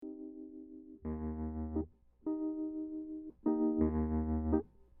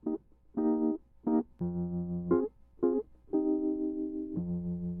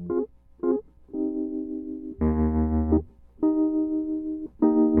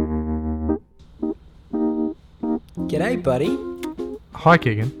G'day, buddy. Hi,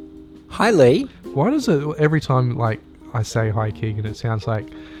 Keegan. Hi, Lee. Why does it every time I say hi, Keegan, it sounds like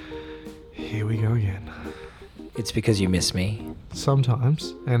here we go again? It's because you miss me.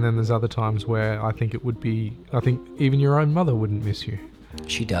 Sometimes, and then there's other times where I think even your own mother wouldn't miss you.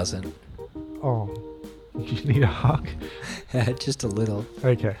 She doesn't. Oh, you need a hug? Just a little.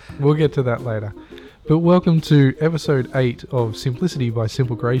 Okay, we'll get to that later. But welcome to episode 8 of Simplicity by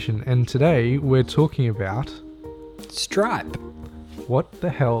Simplegration, and today we're talking about... Stripe. What the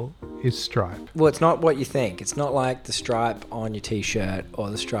hell is Stripe? Well, it's not what you think. It's not like the stripe on your t-shirt or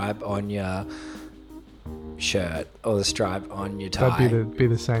the stripe on your shirt or the stripe on your tie. That'd be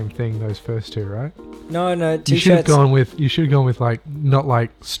the same thing, those first two, right? No, t-shirts... You should have gone with not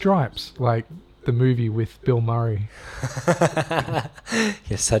like Stripes, like the movie with Bill Murray.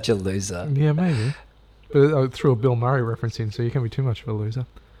 You're such a loser. Yeah, maybe. But I threw a Bill Murray reference in, so you can't be too much of a loser.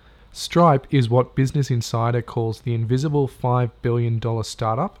 Stripe is what Business Insider calls the invisible $5 billion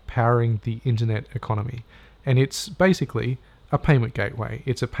startup powering the internet economy. And it's basically a payment gateway.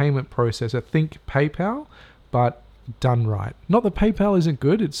 It's a payment processor. Think PayPal, but done right. Not that PayPal isn't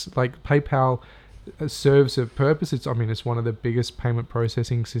good. It's like PayPal serves a purpose. It's one of the biggest payment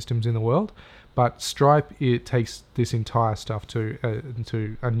processing systems in the world. But Stripe, it takes this entire stuff to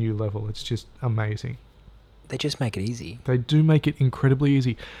a new level. It's just amazing. They just make it easy. They do make it incredibly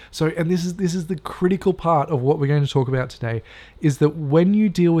easy. So, and this is the critical part of what we're going to talk about today, is that when you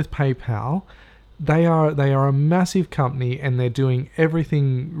deal with PayPal, they are a massive company and they're doing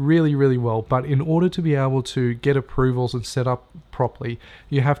everything really, really well. But in order to be able to get approvals and set up properly,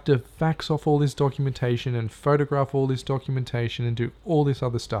 you have to fax off all this documentation and photograph all this documentation and do all this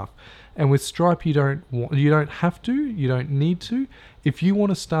other stuff. And with Stripe, you don't have to, you don't need to. If you want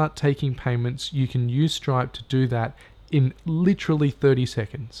to start taking payments, you can use Stripe to do that in literally 30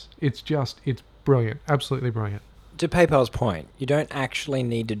 seconds. It's brilliant, absolutely brilliant. To PayPal's point, you don't actually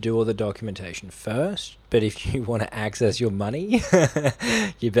need to do all the documentation first, but if you want to access your money,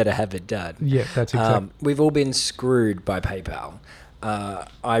 you better have it done. Yeah, that's exactly. We've all been screwed by PayPal.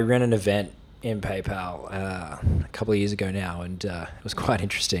 I ran an event in PayPal a couple of years ago now, and it was quite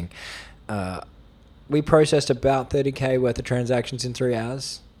interesting. We processed about 30k worth of transactions in 3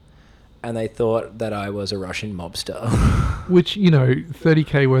 hours, and they thought that I was a Russian mobster. Which,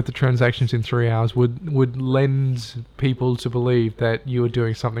 30k worth of transactions in 3 hours would lend people to believe that you were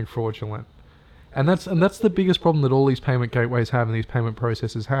doing something fraudulent. And that's the biggest problem that all these payment gateways have and these payment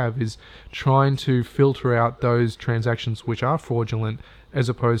processors have, is trying to filter out those transactions which are fraudulent as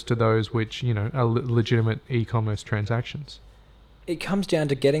opposed to those which, are legitimate e-commerce transactions. It comes down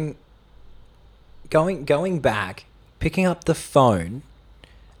to going back, picking up the phone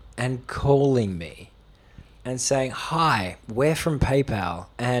and calling me and saying, "Hi, we're from PayPal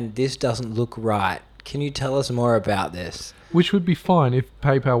and this doesn't look right. Can you tell us more about this?" Which would be fine if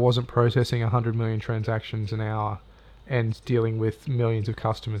PayPal wasn't processing 100 million transactions an hour and dealing with millions of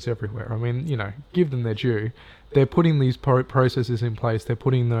customers everywhere. Give them their due. They're putting these processes in place. They're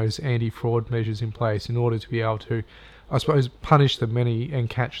putting those anti-fraud measures in place in order to be able to, I suppose, punish the many and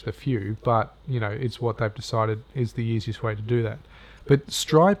catch the few. But, it's what they've decided is the easiest way to do that. But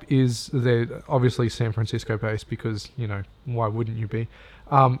Stripe they're obviously San Francisco based because, why wouldn't you be?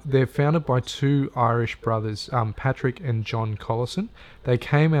 They're founded by two Irish brothers, Patrick and John Collison. They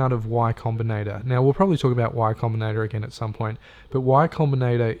came out of Y Combinator. Now, we'll probably talk about Y Combinator again at some point, but Y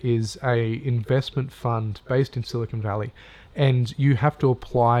Combinator is a investment fund based in Silicon Valley, and you have to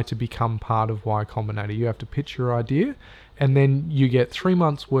apply to become part of Y Combinator. You have to pitch your idea, and then you get 3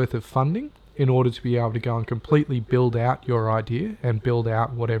 months worth of funding in order to be able to go and completely build out your idea and build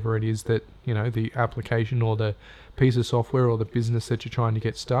out whatever it is that, the application or the piece of software or the business that you're trying to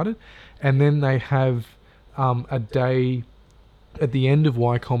get started. And then they have a day at the end of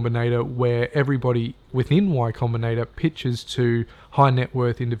Y Combinator where everybody within Y Combinator pitches to high net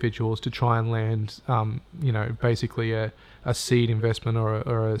worth individuals to try and land, basically a seed investment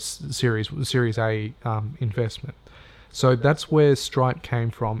or a Series A investment. So that's where Stripe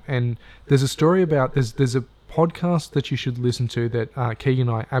came from. And there's a story about, there's a podcast that you should listen to that Keegan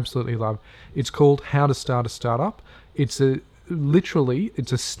and I absolutely love. It's called How to Start a Startup. It's a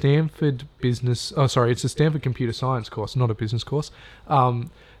Stanford it's a Stanford computer science course, not a business course,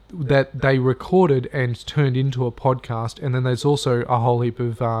 that they recorded and turned into a podcast. And then there's also a whole heap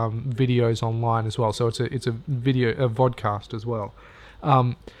of videos online as well. So it's a vodcast as well.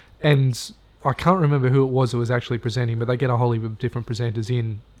 And I can't remember who it was that was actually presenting, but they get a whole heap of different presenters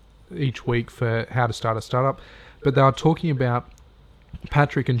in each week for How to Start a Startup. But they were talking about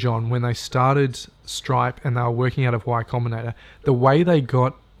Patrick and John when they started Stripe and they were working out of Y Combinator. The way they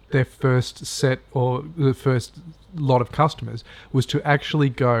got their first set or the first lot of customers was to actually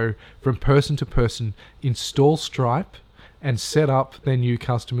go from person to person, install Stripe, and set up their new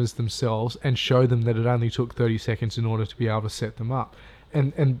customers themselves and show them that it only took 30 seconds in order to be able to set them up.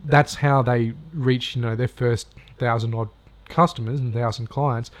 And that's how they reached, their first 1,000 odd customers and 1,000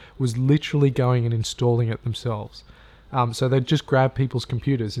 clients, was literally going and installing it themselves. So they'd just grab people's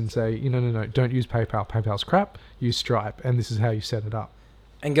computers and say, no, don't use PayPal. PayPal's crap. Use Stripe. And this is how you set it up.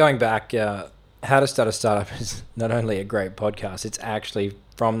 And going back, How to Start a Startup is not only a great podcast, it's actually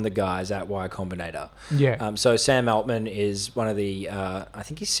from the guys at Y Combinator. Yeah. So Sam Altman is one of the, I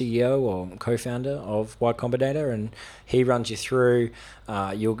think he's CEO or co-founder of Y Combinator, and he runs you through.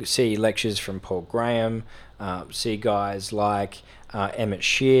 You'll see lectures from Paul Graham, see guys like Emmett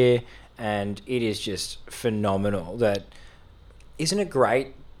Shear, and it is just phenomenal. Isn't it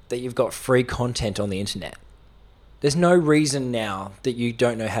great that you've got free content on the internet? There's no reason now that you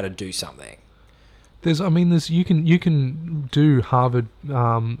don't know how to do something. You can do Harvard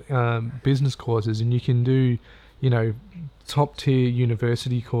business courses, and you can do, top tier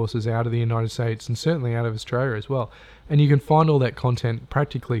university courses out of the United States and certainly out of Australia as well. And you can find all that content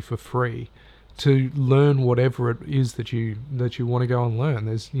practically for free to learn whatever it is that you want to go and learn.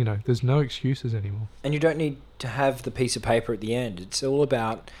 There's no excuses anymore. And you don't need to have the piece of paper at the end. It's all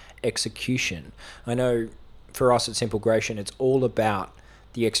about execution. I know for us at Simple Gration, it's all about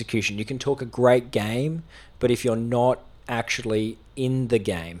the execution. You can talk a great game, but if you're not actually in the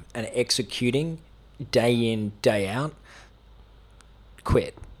game and executing day in, day out,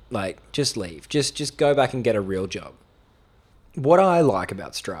 quit. Just leave. Just go back and get a real job. What I like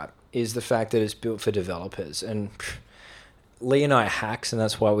about Stripe is the fact that it's built for developers. And Lee and I are hacks, and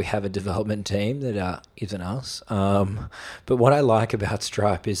that's why we have a development team that isn't us. But what I like about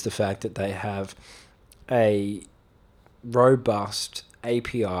Stripe is the fact that they have a robust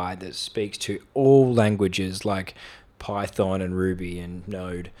API that speaks to all languages like Python and Ruby and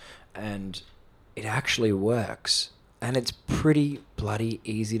Node, and it actually works. And it's pretty bloody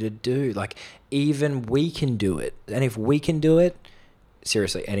easy to do. Even we can do it. And if we can do it,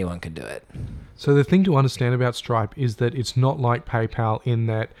 seriously, anyone can do it. So the thing to understand about Stripe is that it's not like PayPal in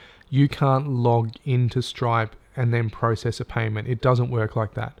that you can't log into Stripe and then process a payment. It doesn't work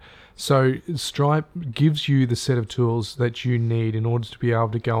like that. So Stripe gives you the set of tools that you need in order to be able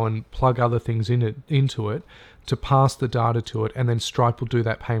to go and plug other things into it to pass the data to it, and then Stripe will do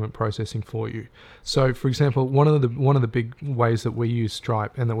that payment processing for you. So, for example, one of the big ways that we use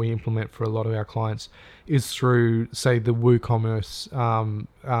Stripe and that we implement for a lot of our clients is through, say, the WooCommerce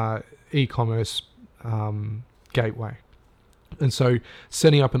e-commerce gateway. And so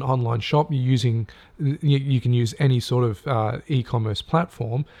setting up an online shop, you can use any sort of e-commerce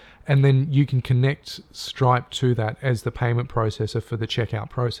platform, and then you can connect Stripe to that as the payment processor for the checkout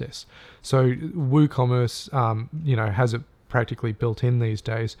process. So WooCommerce, has it practically built in these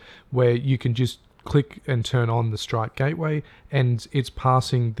days, where you can just click and turn on the Stripe gateway, and it's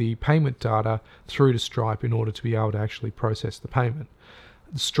passing the payment data through to Stripe in order to be able to actually process the payment.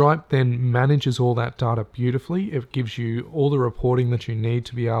 Stripe then manages all that data beautifully. It gives you all the reporting that you need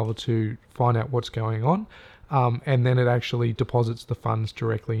to be able to find out what's going on, and then it actually deposits the funds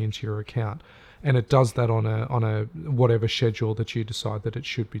directly into your account. And it does that on a whatever schedule that you decide that it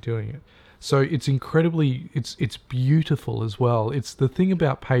should be doing it. So it's it's beautiful as well. It's the thing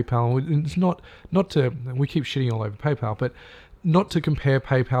about PayPal. It's not to, we keep shitting all over PayPal, but not to compare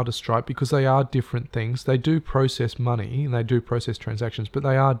PayPal to Stripe, because they are different things. They do process money and they do process transactions, but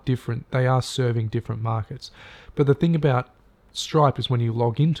they are different. They are serving different markets. But the thing about Stripe is when you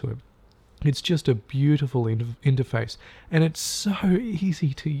log into it, it's just a beautiful interface, and it's so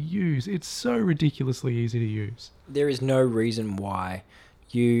easy to use. It's so ridiculously easy to use. There is no reason why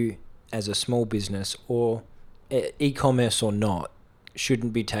you, as a small business or e-commerce or not,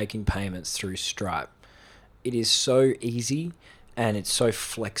 shouldn't be taking payments through Stripe. It is so easy and it's so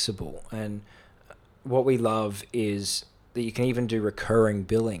flexible. And what we love is that you can even do recurring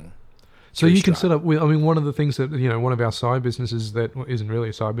billing. So you can set up, one of the things that, one of our side businesses that isn't really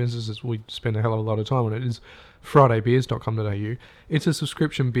a side business, is we spend a hell of a lot of time on it, is fridaybeers.com.au. It's a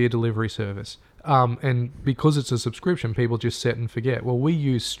subscription beer delivery service. And because it's a subscription, people just set and forget. Well, we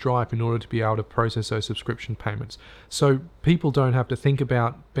use Stripe in order to be able to process those subscription payments. So people don't have to think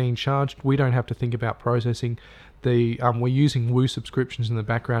about being charged. We don't have to think about processing. We're using Woo subscriptions in the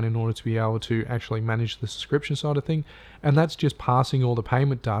background in order to be able to actually manage the subscription side of thing. And that's just passing all the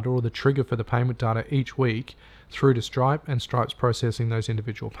payment data, or the trigger for the payment data each week, through to Stripe, and Stripe's processing those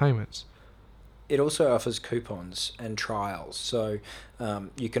individual payments. It also offers coupons and trials. So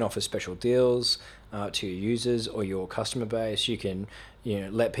you can offer special deals. to your users or your customer base. You can,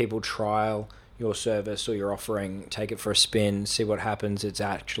 let people trial your service or your offering, take it for a spin, see what happens. It's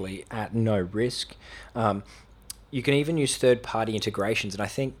actually at no risk. You can even use third-party integrations, and I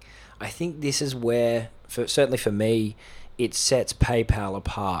think this is where, certainly for me, it sets PayPal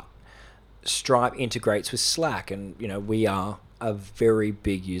apart. Stripe integrates with Slack, and we are a very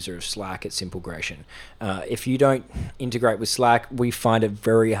big user of Slack at Simplegration. If you don't integrate with Slack, we find it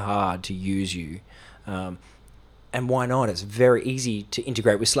very hard to use you. And why not? It's very easy to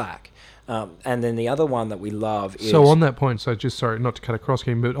integrate with Slack. And then the other one that we love is... So on that point, just sorry, not to cut across,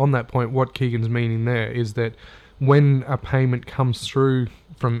 Keegan, but on that point, what Keegan's meaning there is that when a payment comes through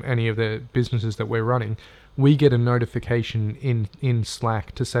from any of the businesses that we're running, we get a notification in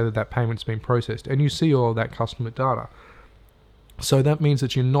Slack to say that payment's been processed, and you see all of that customer data. So that means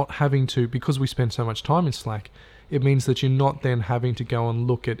that you're not having to, because we spend so much time in Slack, it means that you're not then having to go and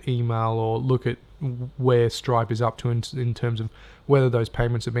look at email or look at where Stripe is up to in terms of whether those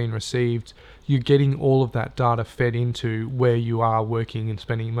payments are being received. You're getting all of that data fed into where you are working and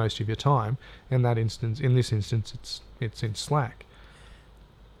spending most of your time. In this instance, it's in Slack.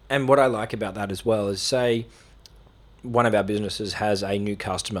 And what I like about that as well is, say one of our businesses has a new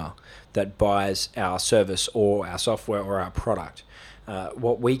customer that buys our service or our software or our product.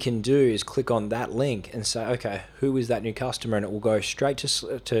 What we can do is click on that link and say, okay, who is that new customer? And it will go straight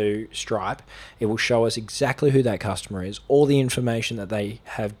to Stripe. It will show us exactly who that customer is, all the information that they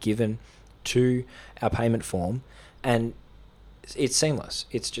have given to our payment form, and it's seamless.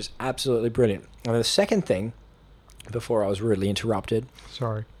 It's just absolutely brilliant. And the second thing, before I was rudely interrupted.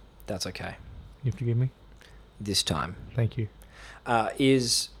 Sorry. That's okay. You forgive me? This time. Thank you.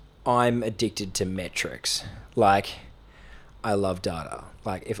 Is I'm addicted to metrics. Like, I love data.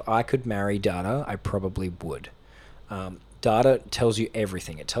 Like, if I could marry data, I probably would. Data tells you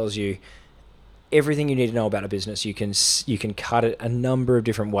everything. It tells you everything you need to know about a business. You can cut it a number of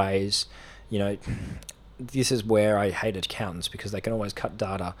different ways. This is where I hate accountants, because they can always cut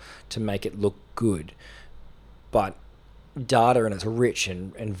data to make it look good. But data in its rich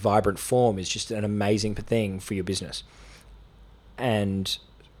and vibrant form is just an amazing thing for your business. And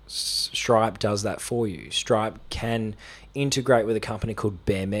Stripe does that for you. Stripe can integrate with a company called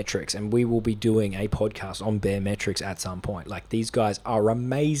Baremetrics, and we will be doing a podcast on Baremetrics at some point. Like, these guys are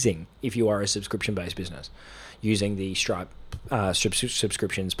amazing if you are a subscription-based business using the Stripe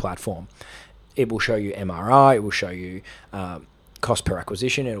subscriptions platform. It will show you MRR, it will show you cost per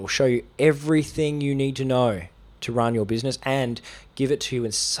acquisition, it will show you everything you need to know to run your business, and give it to you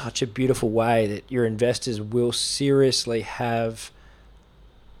in such a beautiful way that your investors will seriously have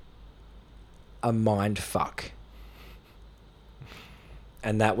a mind fuck.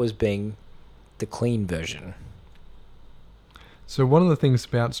 And that was being the clean version. So one of the things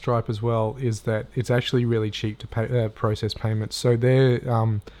about Stripe as well is that it's actually really cheap to process payments. So they're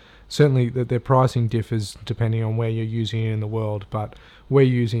certainly their pricing differs depending on where you're using it in the world, but we're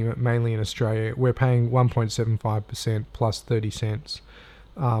using it mainly in Australia. We're paying 1.75% plus 30 cents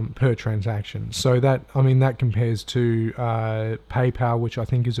per transaction. So that compares to PayPal, which I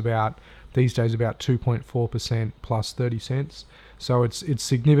think is these days about 2.4% plus 30 cents. So it's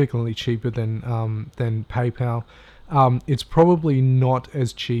significantly cheaper than PayPal. It's probably not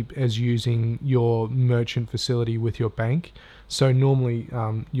as cheap as using your merchant facility with your bank. So normally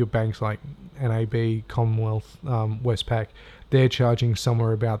your banks like NAB, Commonwealth, Westpac, they're charging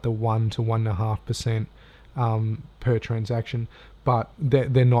somewhere about the 1 to 1.5% per transaction, but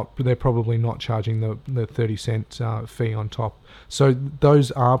they're probably not charging the 30 cent fee on top. So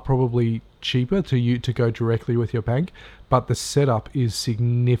those are probably cheaper to go directly with your bank, but the setup is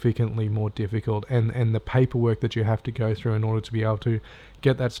significantly more difficult, and the paperwork that you have to go through in order to be able to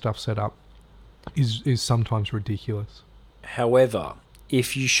get that stuff set up is sometimes ridiculous. However,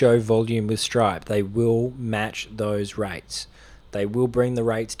 if you show volume with Stripe, they will match those rates. They will bring the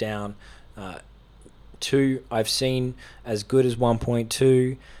rates down. I've seen as good as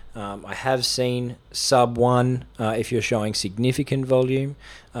 1.2. I have seen sub 1 if you're showing significant volume.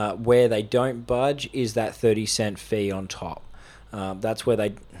 Where they don't budge is that 30 cent fee on top. That's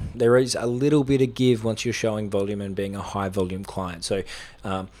where there is a little bit of give once you're showing volume and being a high volume client. So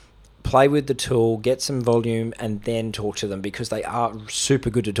play with the tool, get some volume, and then talk to them, because they are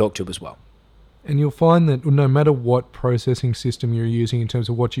super good to talk to as well. And you'll find that no matter what processing system you're using in terms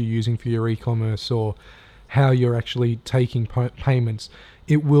of what you're using for your e-commerce or how you're actually taking payments,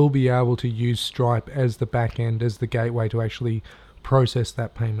 it will be able to use Stripe as the back end, as the gateway to actually process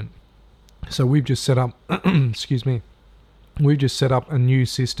that payment. So we've just set up, we've just set up a new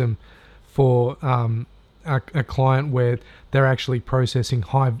system for a client where they're actually processing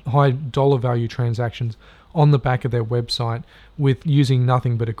high dollar value transactions on the back of their website with using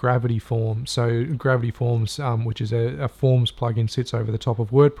nothing but a Gravity form. So Gravity Forms, which is a forms plugin, sits over the top of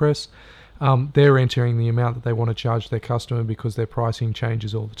WordPress. They're entering the amount that they want to charge their customer because their pricing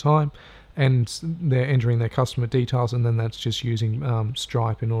changes all the time, and they're entering their customer details, and then that's just using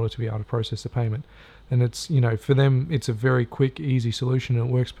Stripe in order to be able to process the payment. And it's, for them, it's a very quick, easy solution, and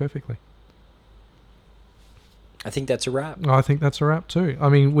it works perfectly. I think that's a wrap. I think that's a wrap too. I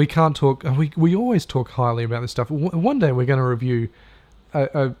mean, we can't talk. We always talk highly about this stuff. One day we're going to review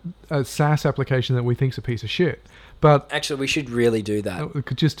a SaaS application that we think's a piece of shit. But actually, we should really do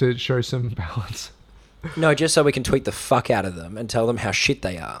that. Just to show some balance. No, just so we can tweet the fuck out of them and tell them how shit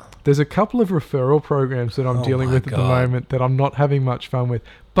they are. There's a couple of referral programs that I'm dealing with at the moment that I'm not having much fun with.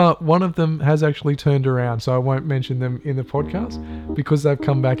 But one of them has actually turned around, so I won't mention them in the podcast because they've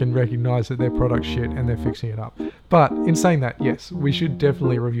come back and recognised that their product's shit and they're fixing it up. But in saying that, yes, we should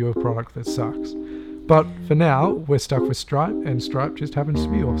definitely review a product that sucks. But for now, we're stuck with Stripe, and Stripe just happens to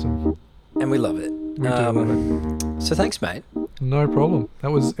be awesome. And we love it. We do love it. So thanks, mate. No problem.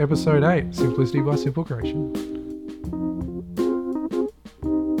 That was episode 8, Simplicity by Simple Creation.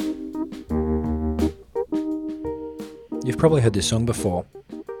 You've probably heard this song before.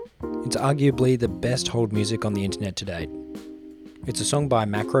 It's arguably the best hold music on the internet to date. It's a song by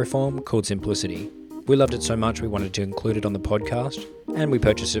Macroform called Simplicity. We loved it so much we wanted to include it on the podcast, and we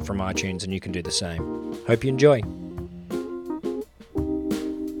purchased it from iTunes, and you can do the same. Hope you enjoy.